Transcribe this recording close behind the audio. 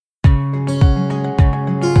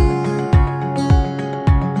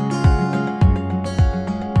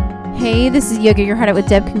Hey, this is Yoga Your Heart Out with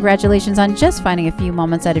Deb. Congratulations on just finding a few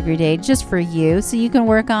moments out of your day just for you so you can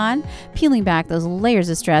work on peeling back those layers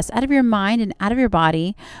of stress out of your mind and out of your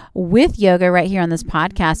body with yoga right here on this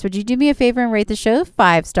podcast. Would you do me a favor and rate the show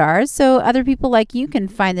 5 stars so other people like you can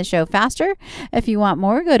find the show faster? If you want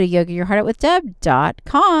more, go to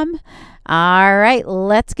yogayourheartoutwithdeb.com. All right,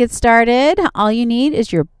 let's get started. All you need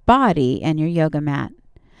is your body and your yoga mat.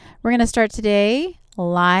 We're going to start today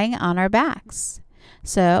lying on our backs.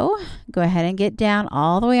 So go ahead and get down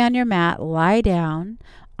all the way on your mat. Lie down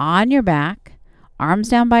on your back, arms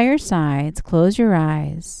down by your sides. Close your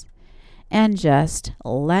eyes and just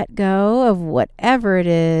let go of whatever it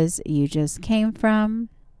is you just came from.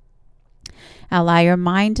 Allow your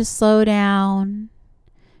mind to slow down.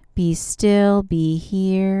 Be still. Be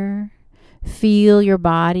here. Feel your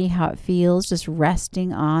body, how it feels just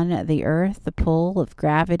resting on the earth, the pull of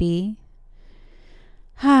gravity.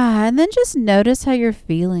 And then just notice how you're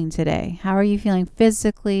feeling today. How are you feeling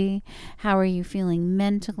physically? How are you feeling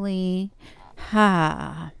mentally?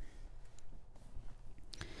 And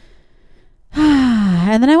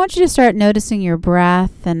then I want you to start noticing your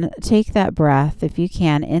breath and take that breath, if you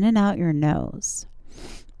can, in and out your nose.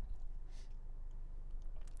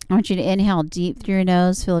 I want you to inhale deep through your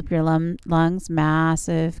nose, fill up your lungs,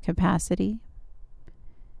 massive capacity.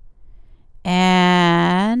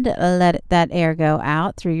 And let that air go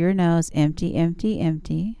out through your nose. Empty, empty,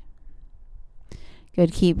 empty.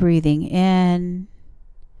 Good. Keep breathing in.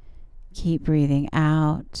 Keep breathing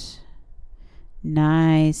out.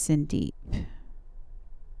 Nice and deep.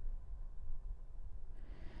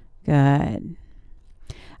 Good.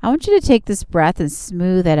 I want you to take this breath and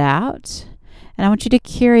smooth it out. And I want you to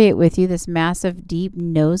carry it with you, this massive, deep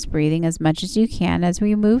nose breathing as much as you can as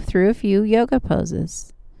we move through a few yoga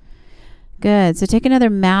poses. Good. So take another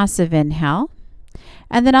massive inhale.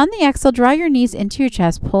 And then on the exhale, draw your knees into your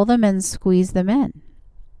chest, pull them in, squeeze them in.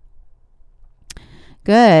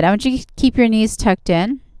 Good. I want you to keep your knees tucked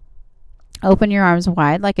in. Open your arms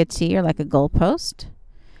wide like a T or like a goalpost.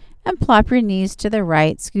 And plop your knees to the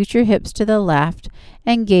right, scoot your hips to the left,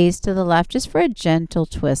 and gaze to the left just for a gentle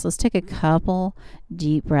twist. Let's take a couple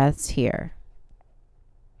deep breaths here.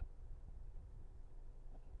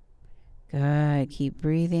 Good. Keep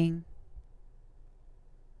breathing.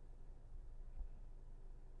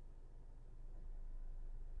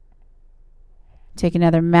 Take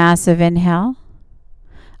another massive inhale.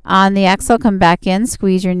 On the exhale, come back in,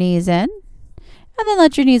 squeeze your knees in, and then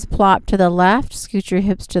let your knees plop to the left, scoot your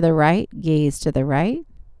hips to the right, gaze to the right.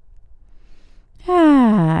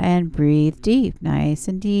 And breathe deep, nice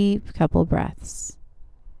and deep, couple breaths.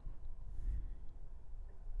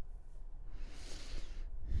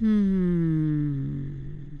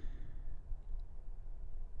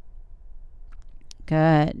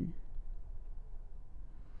 Good.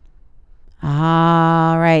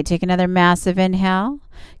 All right, take another massive inhale.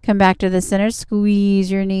 Come back to the center, squeeze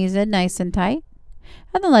your knees in nice and tight,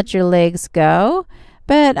 and then let your legs go.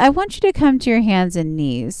 But I want you to come to your hands and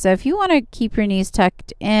knees. So if you want to keep your knees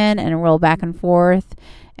tucked in and roll back and forth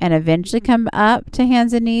and eventually come up to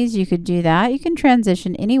hands and knees, you could do that. You can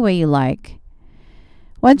transition any way you like.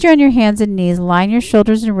 Once you're on your hands and knees, line your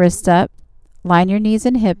shoulders and wrists up, line your knees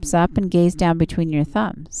and hips up, and gaze down between your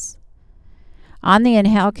thumbs. On the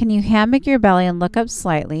inhale, can you hammock your belly and look up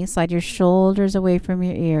slightly? Slide your shoulders away from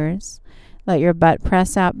your ears. Let your butt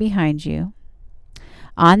press out behind you.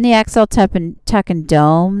 On the exhale, tuck and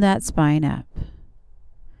dome that spine up.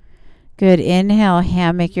 Good. Inhale,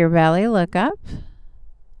 hammock your belly, look up.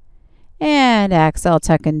 And exhale,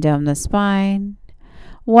 tuck and dome the spine.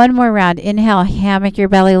 One more round. Inhale, hammock your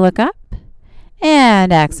belly, look up.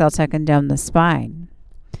 And exhale, tuck and dome the spine.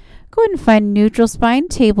 Go ahead and find neutral spine,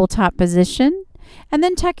 tabletop position. And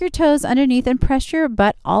then tuck your toes underneath and press your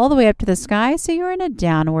butt all the way up to the sky so you're in a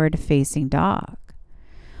downward facing dog.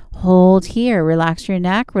 Hold here. Relax your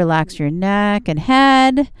neck and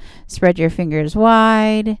head. Spread your fingers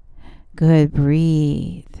wide. Good.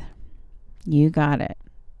 Breathe. You got it.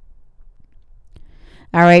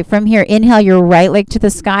 All right. From here, inhale your right leg to the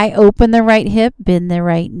sky. Open the right hip. Bend the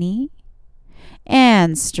right knee.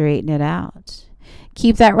 And straighten it out.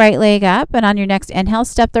 Keep that right leg up, and on your next inhale,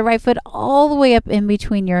 step the right foot all the way up in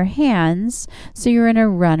between your hands so you're in a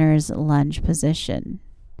runner's lunge position.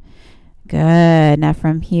 Good. Now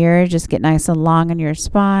from here, just get nice and long on your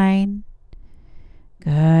spine.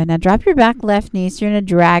 Good. Now drop your back left knee so you're in a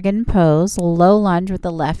dragon pose, low lunge with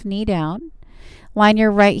the left knee down. Line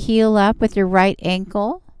your right heel up with your right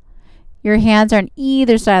ankle. Your hands are on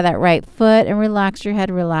either side of that right foot, and relax your head,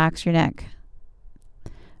 relax your neck.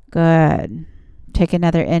 Good. Take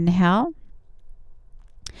another inhale.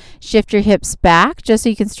 Shift your hips back just so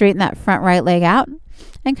you can straighten that front right leg out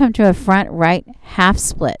and come to a front right half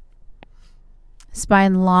split.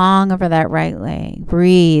 Spine long over that right leg.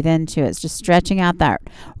 Breathe into it. It's just stretching out that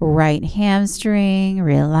right hamstring.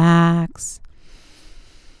 Relax.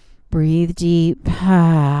 Breathe deep.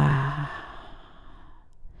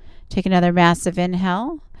 Take another massive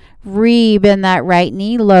inhale. Rebend that right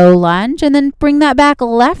knee, low lunge, and then bring that back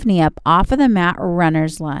left knee up off of the mat,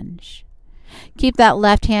 runner's lunge. Keep that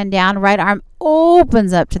left hand down. Right arm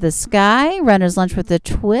opens up to the sky. Runner's lunge with a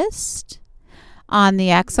twist. On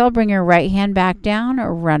the exhale, bring your right hand back down,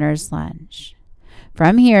 runner's lunge.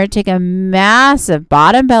 From here, take a massive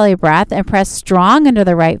bottom belly breath and press strong into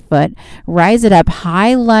the right foot. Rise it up,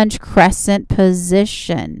 high lunge crescent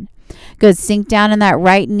position. Good, sink down in that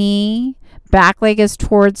right knee. Back leg is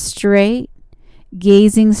towards straight.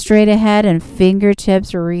 Gazing straight ahead and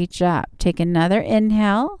fingertips reach up. Take another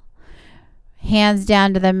inhale. Hands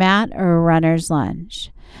down to the mat, runner's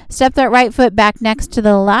lunge. Step that right foot back next to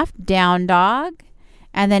the left, down dog.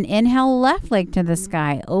 And then inhale, left leg to the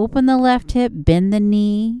sky. Open the left hip, bend the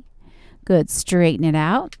knee. Good, straighten it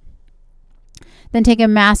out. Then take a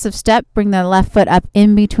massive step, bring the left foot up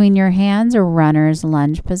in between your hands, runner's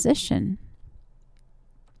lunge position.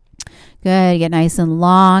 Good, get nice and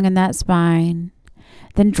long in that spine.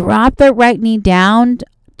 Then drop the right knee down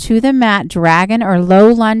to the mat, dragon or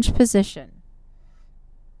low lunge position.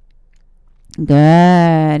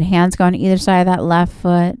 Good. Hands go on either side of that left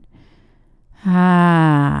foot.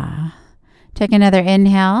 Take another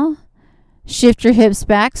inhale. Shift your hips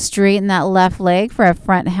back. Straighten that left leg for a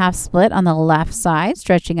front half split on the left side,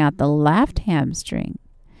 stretching out the left hamstring.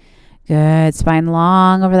 Good. Spine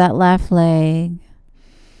long over that left leg.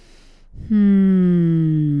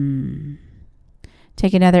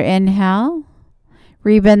 Take another inhale.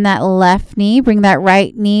 Rebend that left knee. Bring that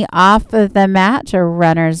right knee off of the mat to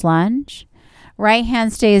runner's lunge. Right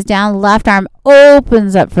hand stays down. Left arm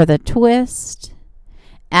opens up for the twist.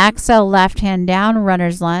 Exhale, left hand down,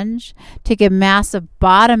 runner's lunge. Take a massive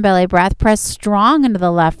bottom belly breath. Press strong into the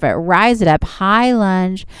left foot. Rise it up. High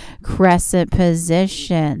lunge, crescent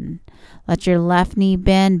position. Let your left knee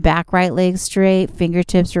bend. Back right leg straight.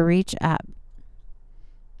 Fingertips reach up.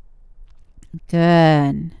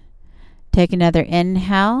 Good. Take another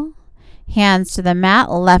inhale. Hands to the mat.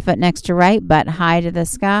 Left foot next to right. Butt high to the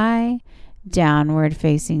sky. Downward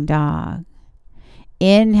facing dog.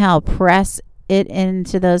 Inhale, press it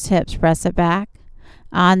into those hips. Press it back.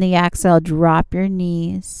 On the exhale, drop your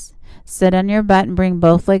knees. Sit on your butt and bring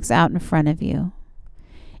both legs out in front of you.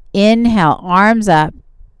 Inhale, arms up.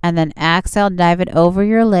 And then exhale, dive it over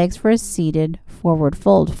your legs for a seated forward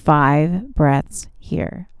fold. 5 breaths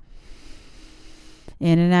here.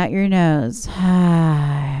 In and out your nose.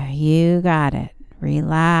 You got it.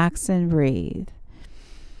 Relax and breathe.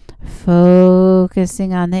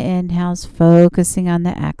 Focusing on the inhales, focusing on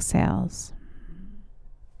the exhales.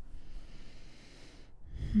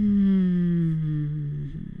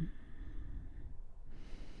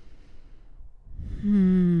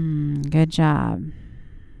 Good job.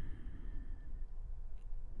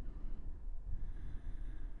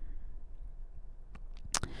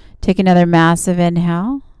 Take another massive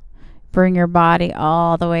inhale. Bring your body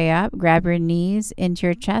all the way up. Grab your knees into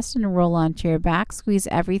your chest and roll onto your back. Squeeze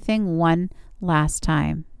everything one last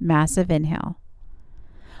time. Massive inhale.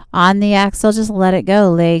 On the exhale, just let it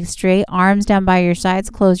go. Legs straight, arms down by your sides.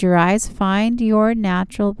 Close your eyes. Find your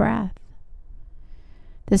natural breath.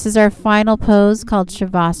 This is our final pose called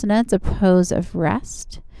Shavasana. It's a pose of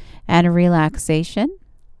rest and relaxation.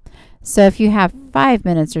 So if you have 5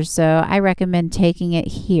 minutes or so, I recommend taking it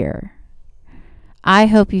here. I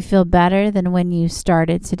hope you feel better than when you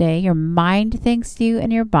started today. Your mind thanks you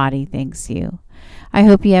and your body thanks you. I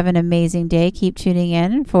hope you have an amazing day. Keep tuning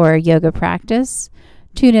in for yoga practice.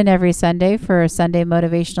 Tune in every Sunday for Sunday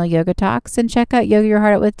Motivational Yoga Talks and check out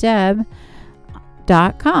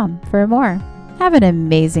yogayourheartoutwithdeb.com for more. Have an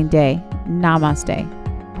amazing day. Namaste.